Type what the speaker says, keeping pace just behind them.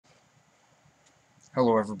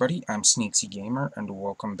Hello everybody, I'm Sneaksy Gamer and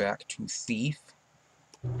welcome back to Thief.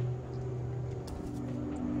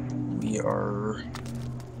 We are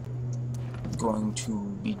going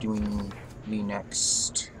to be doing the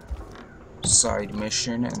next side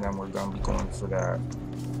mission and then we're going to be going for that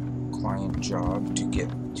client job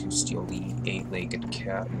to steal the 8-legged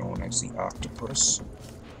cat known as the Octopuss.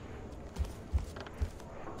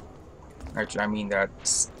 Actually, I mean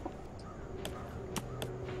it's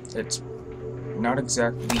not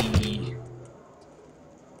exactly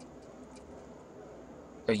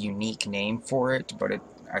a unique name for it, but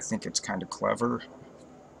I think it's kind of clever.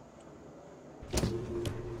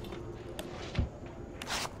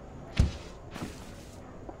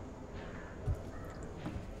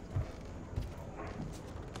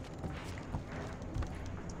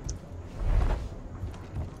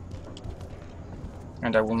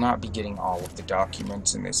 And I will not be getting all of the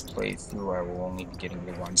documents in this playthrough, I will only be getting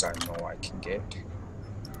the ones I know I can get.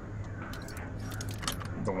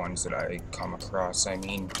 The ones that I come across, I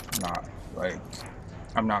mean, not, like,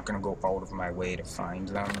 I'm not gonna go out of my way to find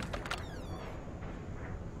them.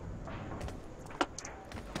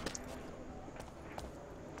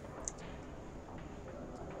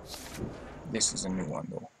 This is a new one,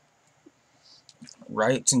 though.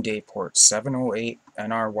 Riots in Dayport, 708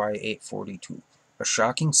 NRY 842. A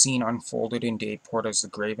shocking scene unfolded in Dayport as the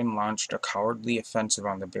Graven launched a cowardly offensive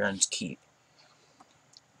on the Baron's Keep.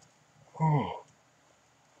 Oh.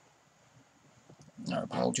 I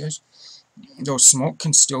apologize. Though smoke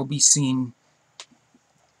can still be seen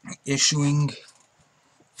issuing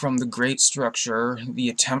from the great structure, the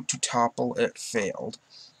attempt to topple it failed,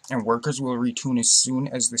 and workers will return as soon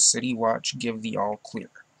as the City Watch give the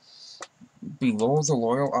all-clear. Below, the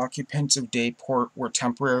loyal occupants of Dayport were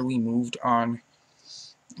temporarily moved on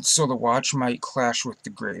so the Watch might clash with the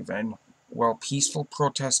Graven. While peaceful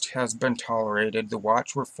protest has been tolerated, the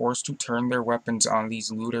Watch were forced to turn their weapons on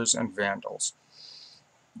these looters and vandals.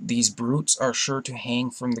 These brutes are sure to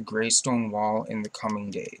hang from the Greystone Wall in the coming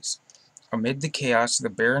days. Amid the chaos, the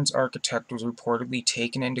Baron's architect was reportedly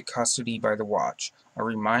taken into custody by the Watch, a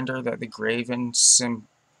reminder that the Graven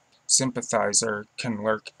sympathizer can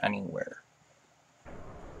lurk anywhere.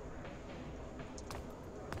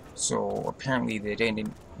 So apparently they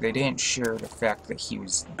didn't share the fact that he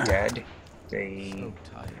was dead. They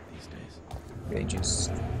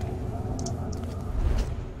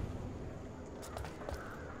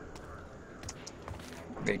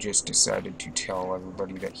just decided to tell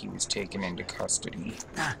everybody that he was taken into custody.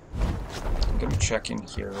 I'm gonna check in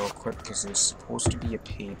here real quick because there's supposed to be a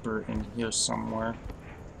paper in here somewhere.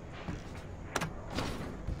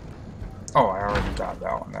 Oh, I already got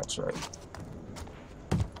that one, that's right.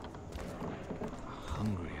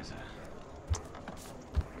 Hungry as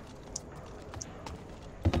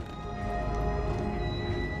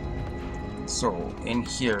a... So, in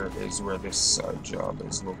here is where this job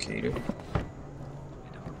is located.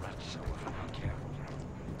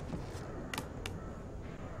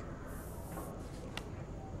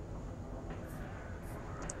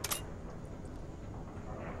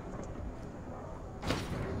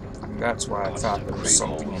 That's why I thought there was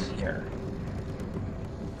something in here.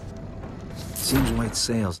 Seems white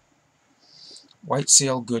sales. White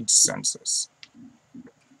sale goods census.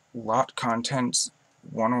 Lot contents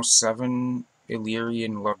 107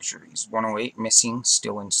 Illyrian luxuries. 108 missing,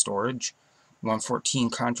 still in storage. 114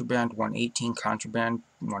 contraband, 118 contraband,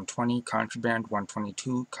 120 contraband,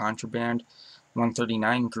 122 contraband,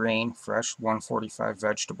 139 grain, fresh, 145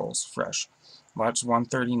 vegetables, fresh. Lots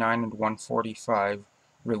 139 and 145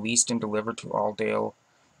 released and delivered to Aldale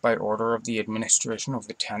by order of the administration of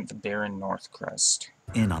the 10th Baron Northcrest.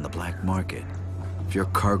 In on the black market. If your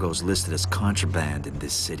cargo's listed as contraband in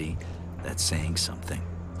this city, that's saying something.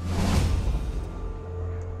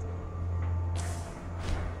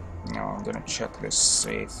 Now I'm gonna check this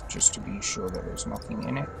safe just to be sure that there's nothing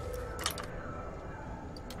in it.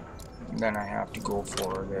 And then I have to go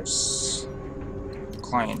for this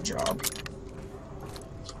client job.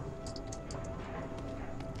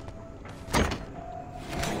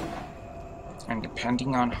 And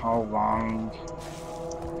depending on how long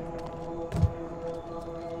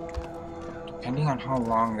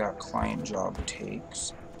that client job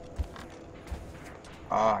takes,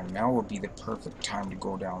 now would be the perfect time to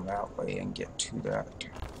go down that way and get to that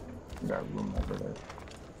room over there.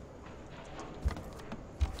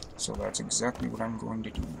 So that's exactly what I'm going to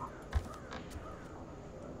do.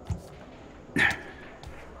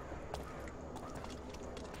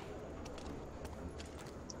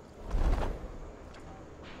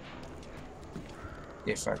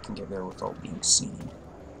 If I can get there without being seen.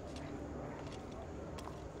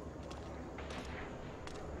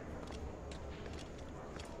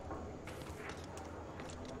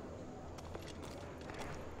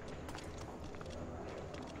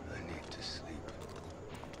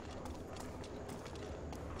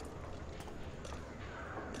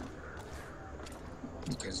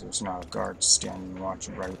 because there's not a guard standing watch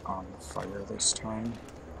right on the fire this time.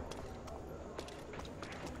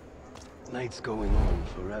 Night's going on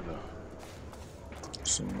forever.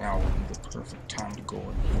 So now would be the perfect time to go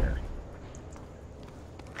in here.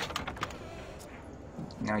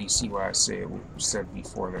 Now you see why I said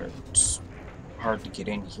before that it's hard to get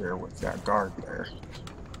in here with that guard there.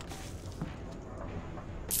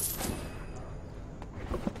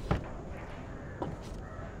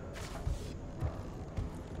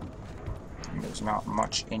 And there's not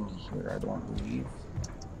much in here, I don't believe.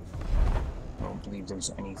 I don't believe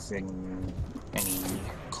there's anything, any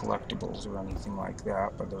collectibles or anything like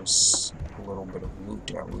that, but there's a little bit of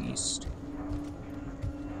loot at least.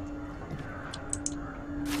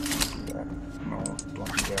 Don't do that. No,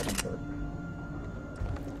 don't do that either.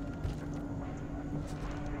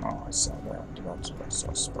 Oh, I saw that. That's what I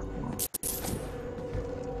saw sparkling.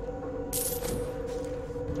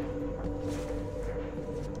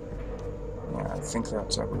 Yeah, I think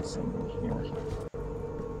that's everything in here.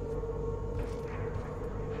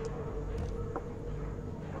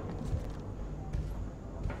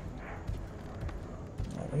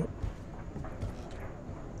 It?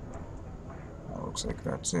 That looks like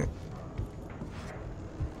that's it.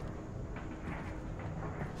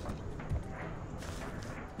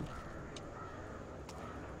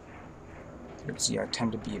 But see, I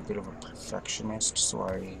tend to be a bit of a perfectionist, so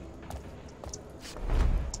I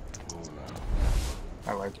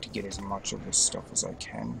like to get as much of this stuff as I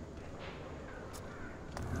can.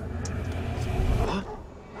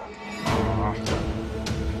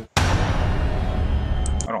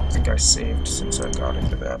 I don't think I saved since I got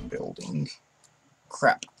into that building.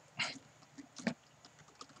 Crap.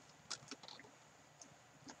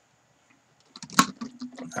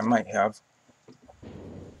 I might have.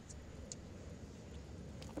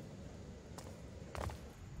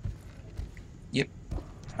 Yep.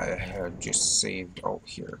 I had just saved. Oh,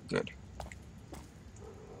 here. Good.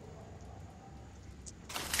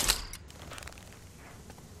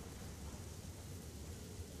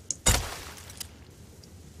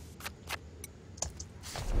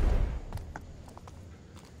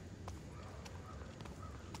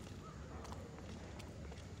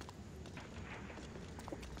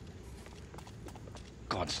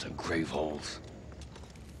 Constant grave holes.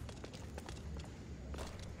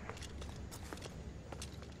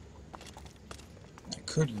 I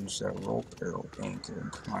could use that rope arrow anchor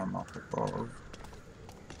and climb up above.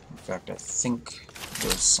 In fact, I think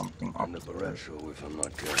there's something up there. If I'm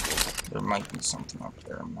not careful. There might be something up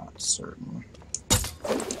there, I'm not certain.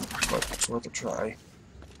 But it's worth a try.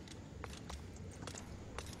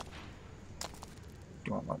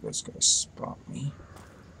 Don't let this guy spot me.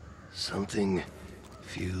 Something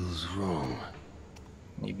feels wrong.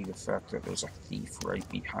 Maybe the fact that there's a thief right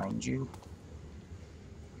behind you.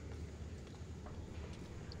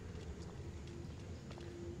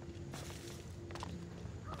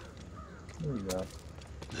 There you go.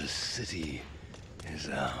 The city is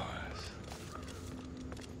ours.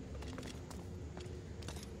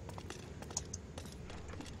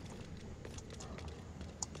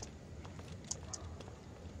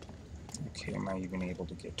 Okay, am I even able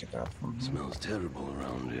to get to that from here? Smells terrible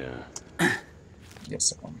around here.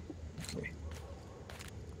 Yes, I am. Okay.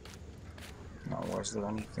 Now, was there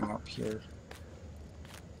anything up here?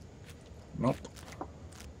 Nope.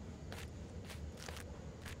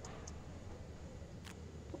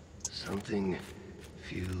 Something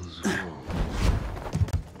feels wrong.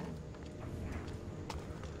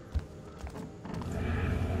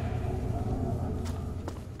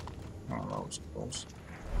 Oh, that was close.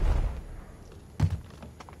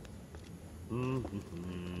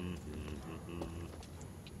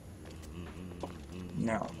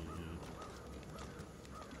 No.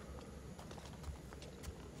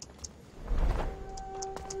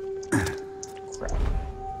 Crap.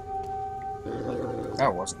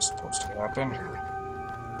 That wasn't supposed to happen.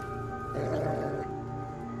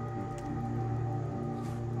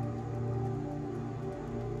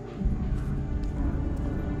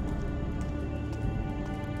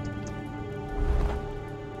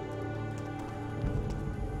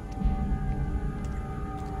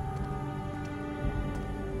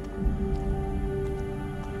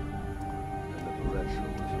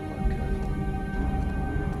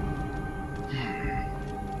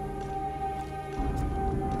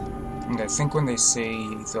 And I think when they say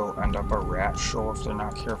they'll end up a rat show if they're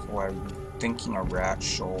not careful, I'm thinking a rat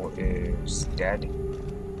show is dead.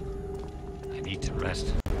 I need to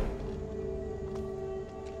rest.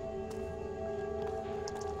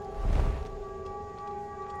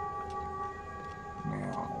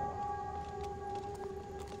 Now,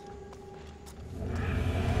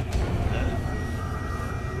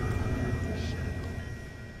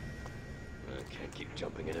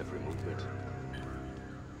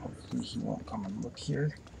 likely he won't come and look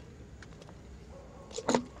here.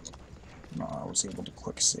 No, I was able to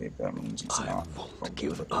click save. That means he's not alert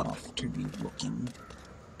enough to be looking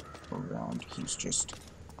around. He's just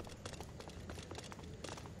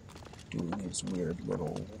doing his weird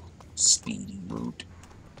little speedy route.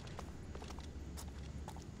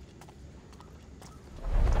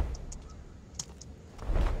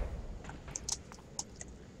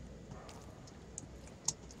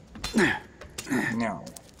 Now,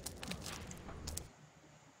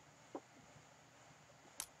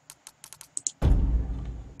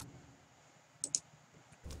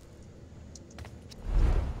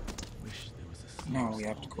 now we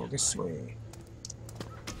have to go this way.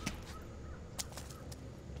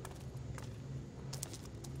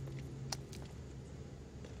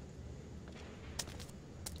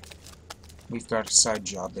 We've got a side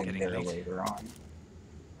job in there later on.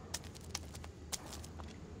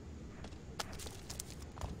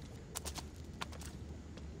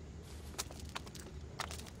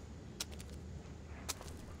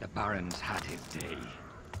 The Baron's had his day.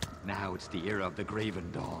 Now it's the era of the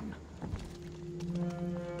Graven Dawn.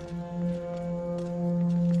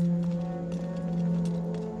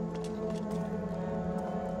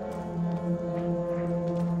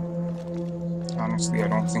 Honestly, I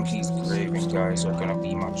don't think these Graven guys are gonna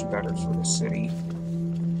be much better for the city.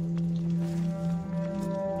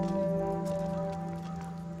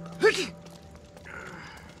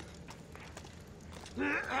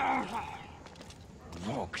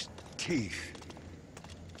 Vox teeth.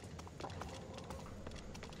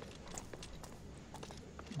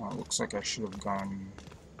 Well, it looks like I should have gone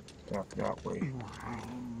back that way. What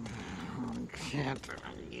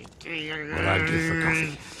I do for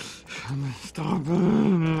coffee? Stop it!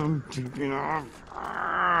 I'm taking off.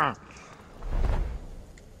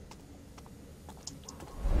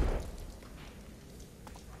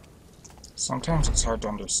 Sometimes it's hard to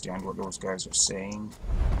understand what those guys are saying.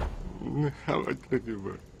 How I take it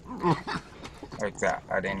back. Like that.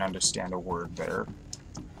 I didn't understand a word there.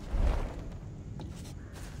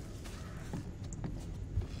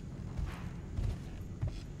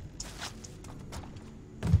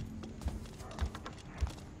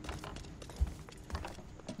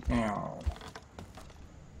 Now,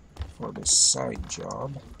 for this side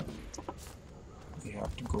job, we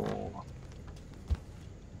have to go...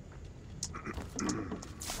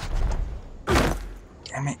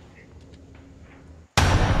 Damn it.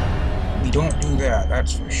 We don't do that,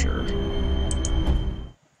 that's for sure.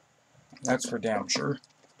 That's for damn sure.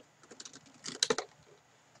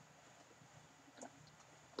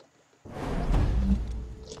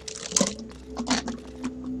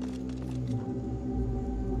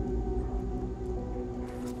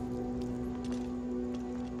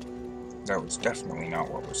 That was definitely not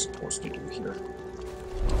what we're supposed to do here.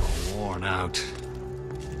 Worn out.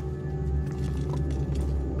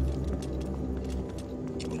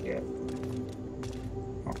 Can we get...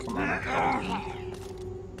 Oh, come on.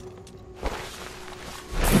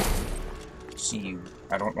 See,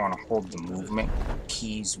 I don't want to hold the movement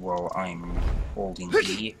keys while I'm holding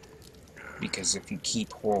E, because if you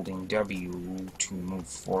keep holding W to move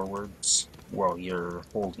forwards while you're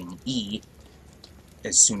holding E,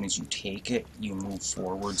 as soon as you take it, you move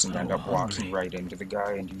forwards and end up walking right into the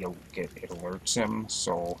guy, and you'll get, it alerts him,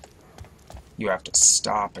 so you have to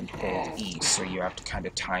stop and hold E, so you have to kind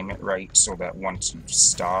of time it right so that once you've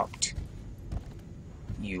stopped,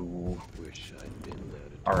 you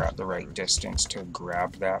are at the right distance to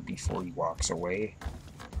grab that before he walks away,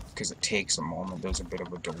 because it takes a moment. There's a bit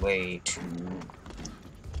of a delay to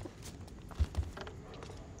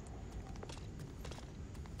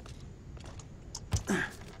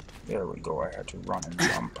there we go, I had to run and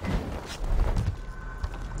jump.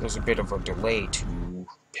 There's a bit of a delay to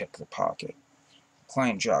pick the pocket.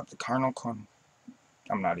 Client job, the Carnal Con...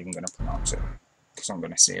 I'm not even going to pronounce it, because I'm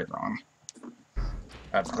going to say it wrong.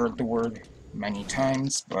 I've heard the word many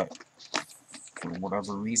times, but for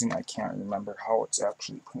whatever reason I can't remember how it's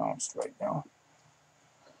actually pronounced right now.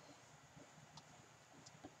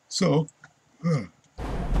 So,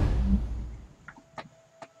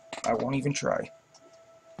 I won't even try.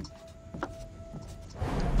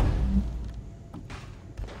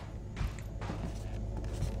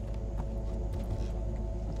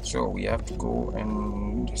 So we have to go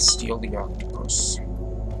and steal the octopus.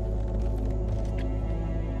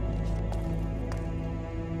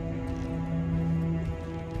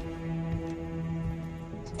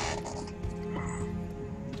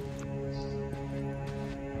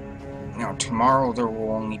 Now tomorrow there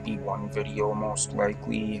will only be one video most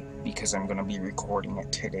likely, because I'm going to be recording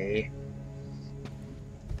it today.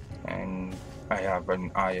 And I have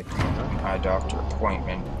an eye doctor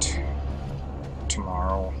appointment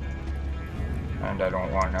tomorrow, and I don't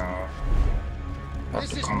want to have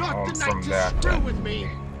to come home from that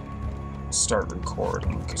and start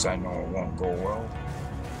recording, because I know it won't go well,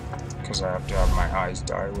 because I have to have my eyes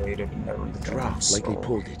dilated and everything. Draft so... likely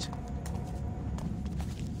pulled it.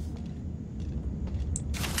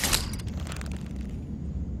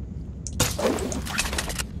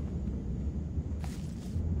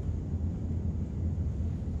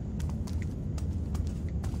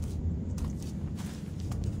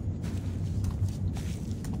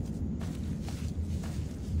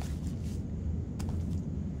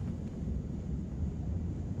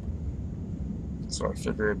 So I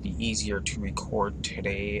figure it'd be easier to record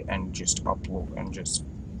today and just upload and just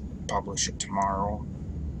publish it tomorrow,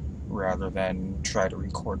 rather than try to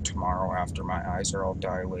record tomorrow after my eyes are all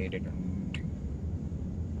dilated, and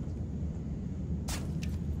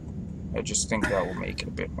I just think that will make it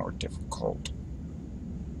a bit more difficult.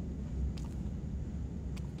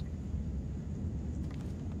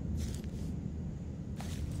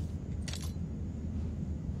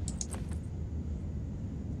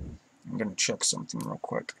 I'm gonna check something real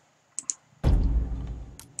quick.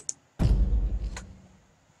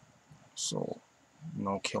 So,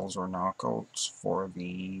 no kills or knockouts for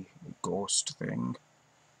the ghost thing,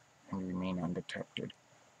 and remain undetected.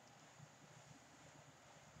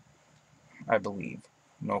 I believe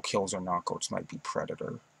no kills or knockouts might be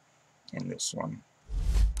Predator in this one.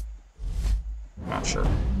 Not sure.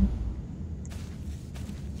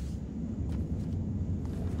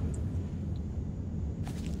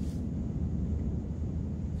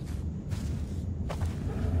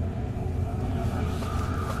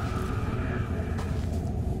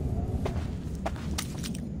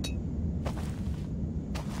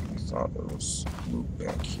 Thought there was loot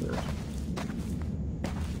back here.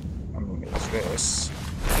 I mean, there's this.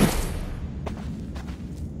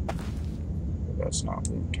 But that's not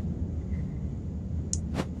loot.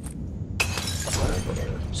 Over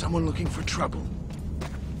there. Someone looking for trouble.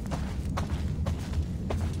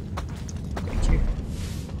 Thank you.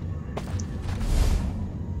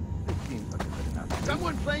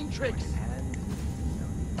 Someone playing tricks.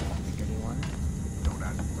 Don't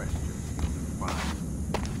ask questions. Fine.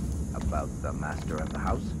 About the master of the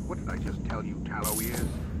house? What did I just tell you, tallow ears?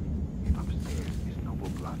 Upstairs is noble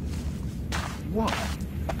blood. What?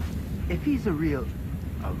 If he's a real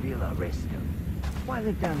arist, why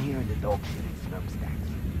live down here in the dog shit and smokestacks?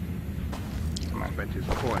 Come on. Spent his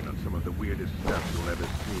coin on some of the weirdest stuff you'll ever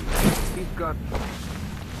see. He's got...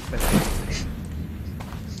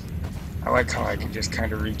 I like how I can just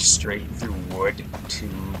kind of reach straight through wood to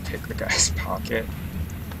pick the guy's pocket.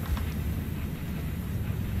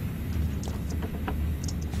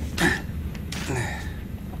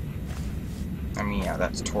 I mean, yeah,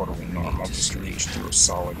 that's totally normal. Just reach through a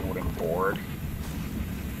solid wooden board.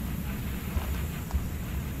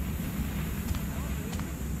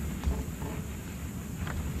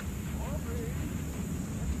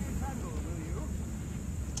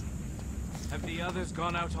 Have the others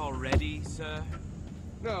gone out already, sir?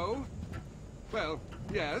 No. Well,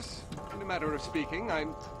 yes. In a matter of speaking, I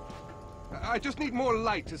just need more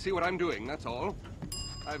light to see what I'm doing, that's all.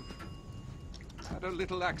 I've had a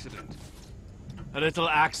little accident. A little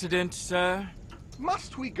accident, sir?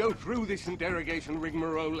 Must we go through this interrogation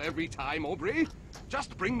rigmarole every time, Aubrey?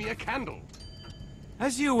 Just bring me a candle.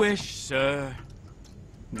 As you wish, sir.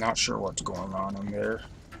 Not sure what's going on in there.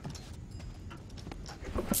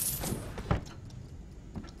 To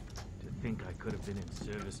think I could have been in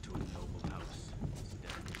service to a noble house, instead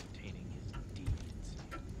of entertaining his deeds.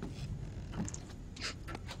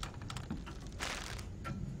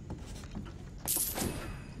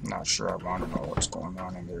 Not sure I want to know what's going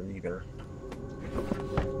on in there either.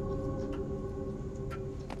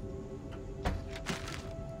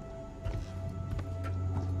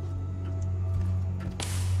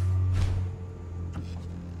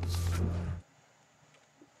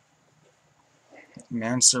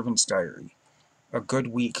 Manservant's diary. A good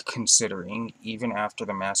week considering, even after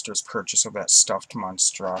the master's purchase of that stuffed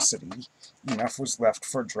monstrosity, enough was left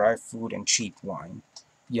for dry food and cheap wine.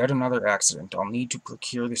 Yet another accident. I'll need to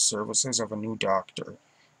procure the services of a new doctor.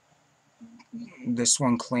 This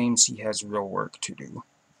one claims he has real work to do.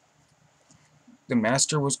 The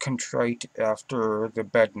master was contrite after the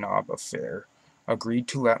bedknob affair, agreed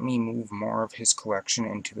to let me move more of his collection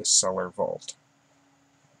into the cellar vault.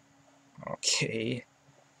 Okay.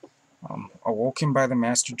 Awoken by the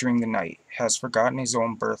master during the night. Has forgotten his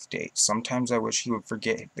own birth date. Sometimes I wish he would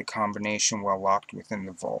forget the combination while locked within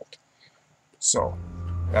the vault. So,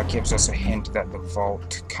 That gives us a hint that the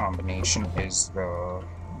vault combination is the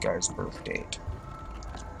guy's birth date.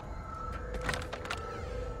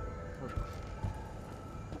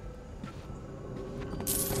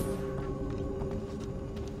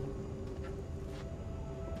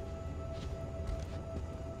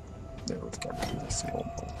 There, we've got to do this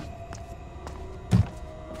local.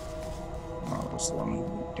 Oh, there's one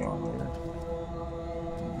down there.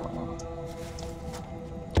 Wow.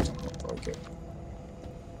 Doesn't look like it.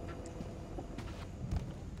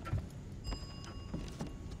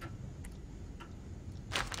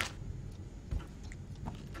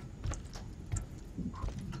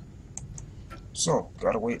 So,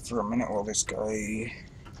 gotta wait for a minute while this guy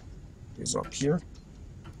is up here.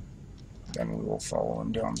 Then we will follow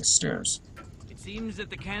him down the stairs. It seems that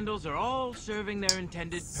the candles are all serving their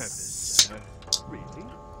intended purpose, sir. Really?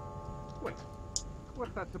 Wait,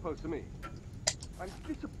 what's that supposed to mean? I'm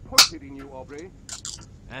disappointed in you, Aubrey.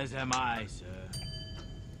 As am I, sir.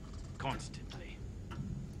 Constantly.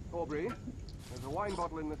 Aubrey, there's a wine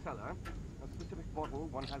bottle in the cellar. A specific bottle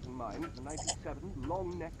one has in mind, the 97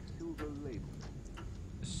 long neck silver label.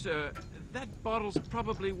 Sir, that bottle's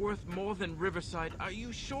probably worth more than Riverside. Are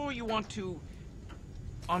you sure you want to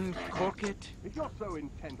uncork it? If you're so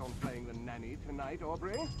intent on playing the nanny tonight,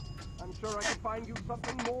 Aubrey, I'm sure I can find you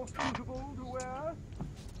something more suitable to wear.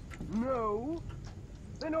 No?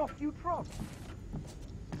 Then off you trot.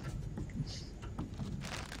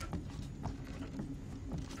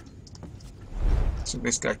 So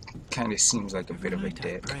this guy kind of seems like a bit of a Night I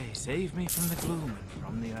dick. pray, save me from the gloom and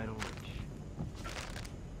from the idle rich.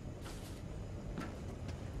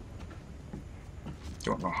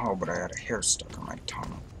 Don't know how, but I had a hair stuck on my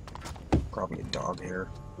tongue. Probably a dog hair.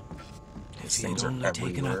 These If things he'd are only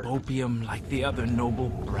taken everywhere. up opium like the other noble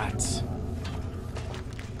brats.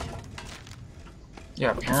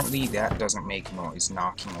 Yeah, apparently that doesn't make noise,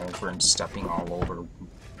 knocking over and stepping all over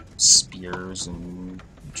spears and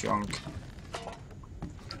junk.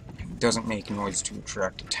 It doesn't make noise to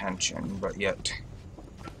attract attention, but yet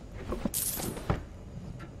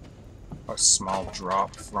a small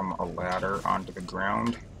drop from a ladder onto the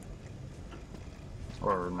ground,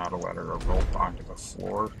 or not a ladder, a rope onto the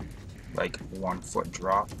floor, like 1 foot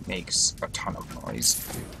drop, makes a ton of noise.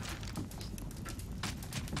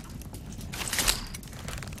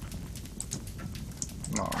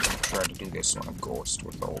 No, I'm gonna try to do this on a ghost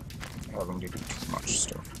without having to do too much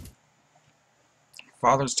stuff.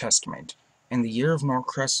 Father's Testament. In the year of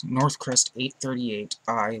Northcrest 838,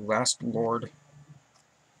 I, last lord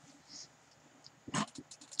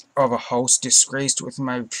of a house disgraced with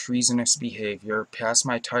my treasonous behavior, pass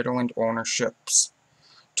my title and ownerships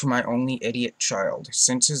to my only idiot child.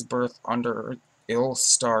 Since his birth under ill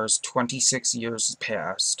stars, 26 years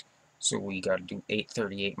passed. So we gotta do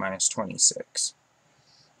 838 minus 26.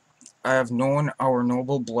 I have known our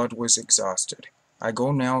noble blood was exhausted. I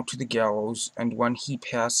go now to the gallows, and when he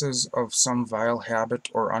passes of some vile habit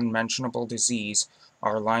or unmentionable disease,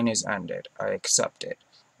 our line is ended. I accept it.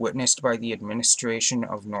 Witnessed by the administration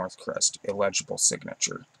of Northcrest. Illegible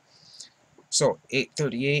signature. So,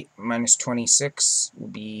 838 minus 26 will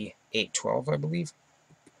be 812, I believe.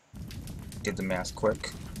 Did the math quick,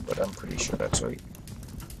 but I'm pretty sure that's right.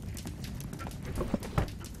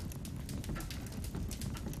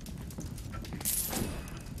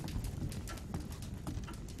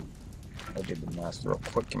 I did the math real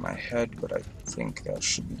quick in my head, but I think that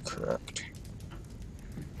should be correct.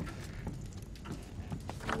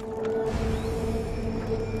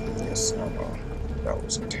 Yes, no, that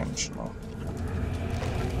was intentional.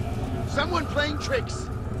 Someone playing tricks!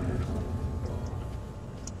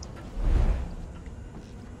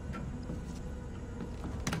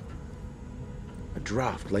 A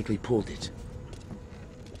draft likely pulled it.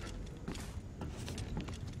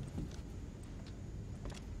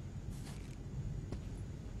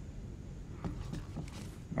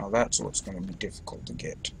 Now that's what's going to be difficult to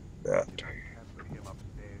get. That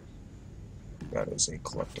is a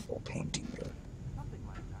collectible painting there. Something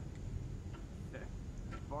like that.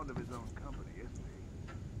 Fond of his own company, isn't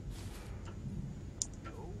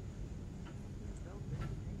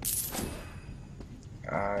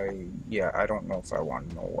he? Yeah, I don't know if I want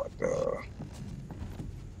to know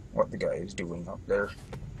what the guy is doing up there.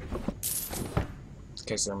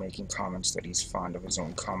 Because they're making comments that he's fond of his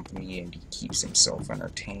own company and he keeps himself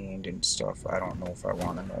entertained and stuff. I don't know if I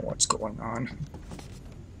want to know what's going on.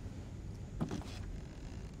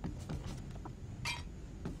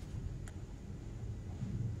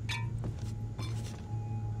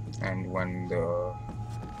 And when the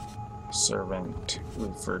servant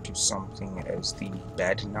referred to something as the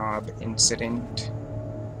bed knob incident,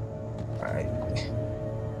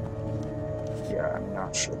 Yeah, I'm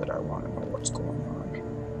not sure that I want to know what's going on.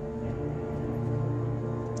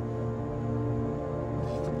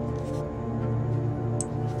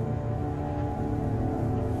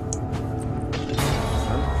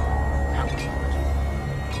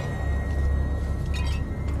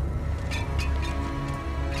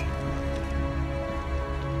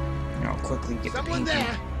 Now quickly get Someone the painting.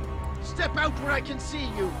 there! Step out where I can see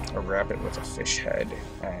you! A rabbit with a fish head,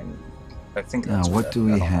 and I think Now, that's a what rabbit. do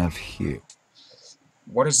we I don't know. have here?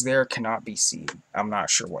 What is there cannot be seen. I'm not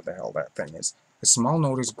sure what the hell that thing is. A small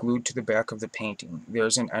note is glued to the back of the painting. There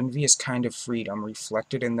is an envious kind of freedom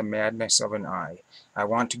reflected in the madness of an eye. I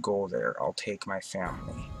want to go there. I'll take my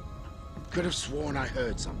family. Could have sworn I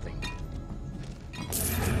heard something.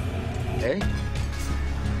 Hey?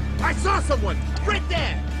 I saw someone! Right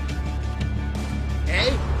there!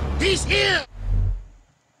 Hey? He's here!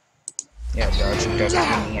 Yeah, dodging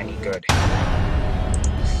doesn't do me any good.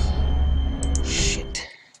 Shit.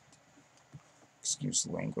 Excuse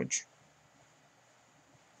the language.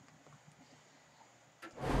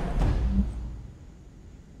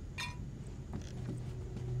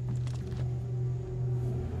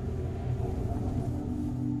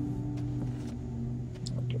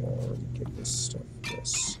 Oh, did I already get this stuff?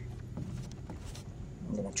 Yes.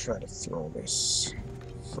 I'm gonna try to throw this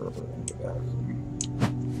further into that room.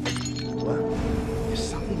 What? There's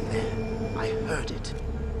something there. I heard it.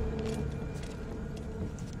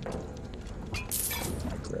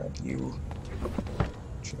 I grab you.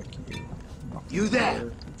 Check you. Nothing You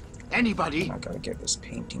there? Anybody? I gotta get this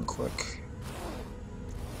painting quick.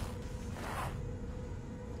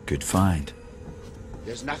 Good find.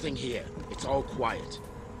 There's nothing here. It's all quiet.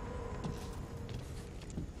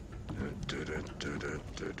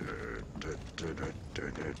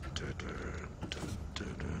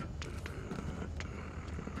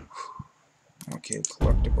 Okay,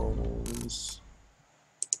 collectibles.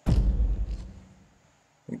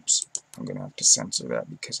 Oops, I'm gonna have to censor that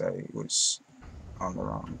because I was on the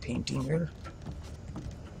wrong painting there.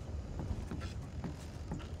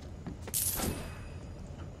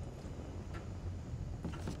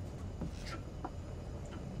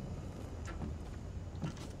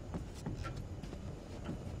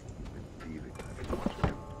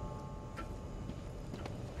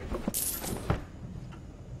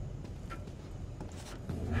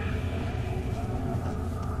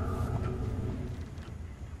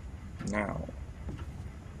 Now,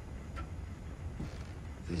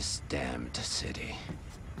 This damned city.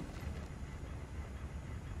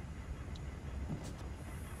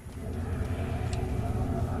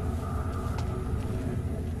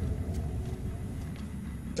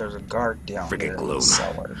 there's a guard down Friggin' there in gloom. the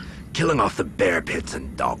cellar. Killing off the bear pits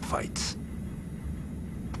and dogfights.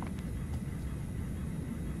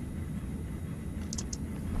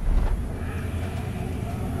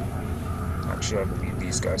 Actually, I believe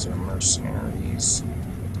these guys are mercenaries.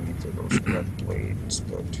 I believe they're those red blades,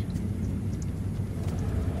 but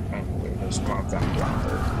anyway, there's one of them down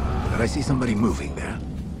there. Did I see somebody moving there?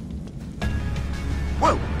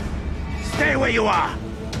 Whoa! Stay where you are!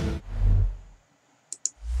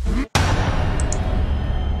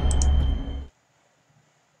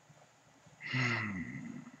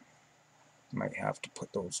 Might have to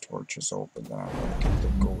put those torches out, but then I'm gonna get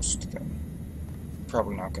the ghost thing.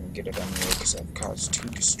 Probably not gonna get it anyway because I've caused 2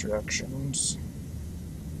 distractions.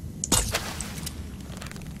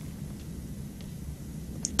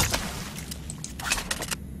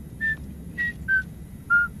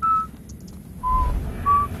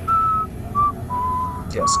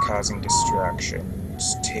 Yes, causing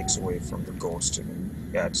distractions takes away from the ghost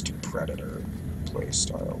and adds to predator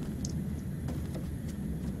playstyle.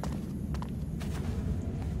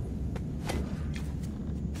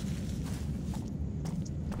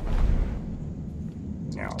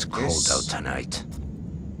 Now, It's cold out tonight.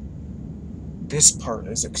 This part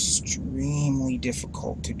is extremely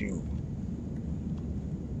difficult to do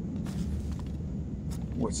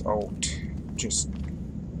without just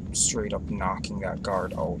straight up knocking that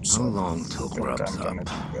guard out. So How long till I think grub's I'm gonna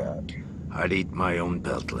up? do that. I'd eat my own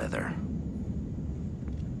belt leather.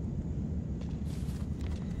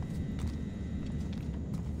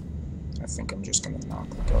 I think I'm just gonna knock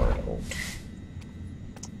the guard out.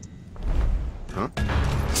 Huh?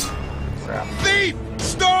 Crap. Thief!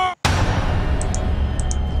 Stop!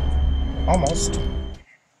 Almost.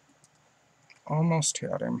 Almost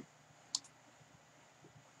had him.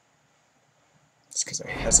 It's because I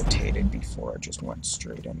hesitated before I just went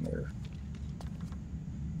straight in there.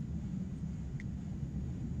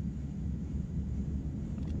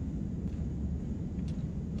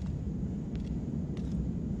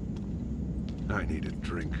 I need a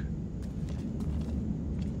drink.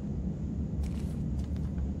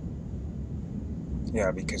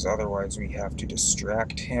 Yeah, because otherwise we have to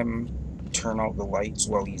distract him, turn out the lights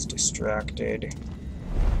while he's distracted.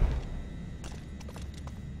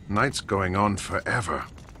 Night's going on forever.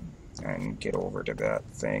 And get over to that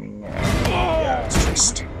thing. And yeah, it's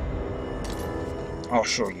just... I'll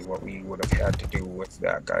show you what we would have had to do with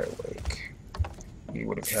that guy awake. We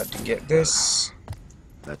would have had to get this,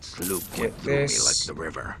 That sloop get went through me like this, the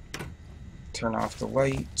river. turn off the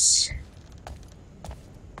lights,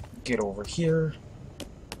 get over here,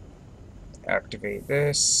 activate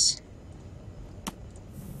this,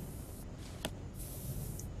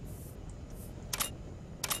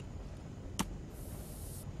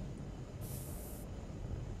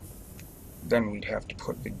 then we'd have to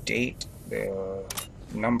put the date, the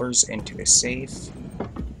numbers into the safe.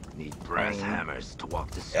 Need brass hammers to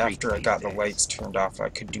walk the streets. After I these got the days. lights turned off, I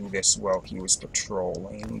could do this while he was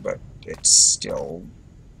patrolling, but it's still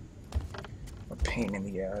a pain in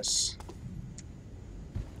the ass.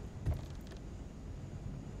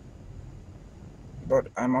 But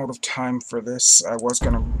I'm out of time for this. I was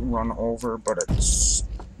gonna run over, but it's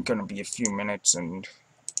gonna be a few minutes, and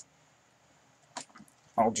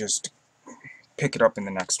I'll just pick it up in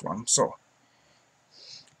the next one. So,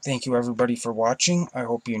 thank you everybody for watching. I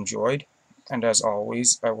hope you enjoyed, and as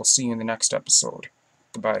always, I will see you in the next episode.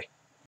 Goodbye.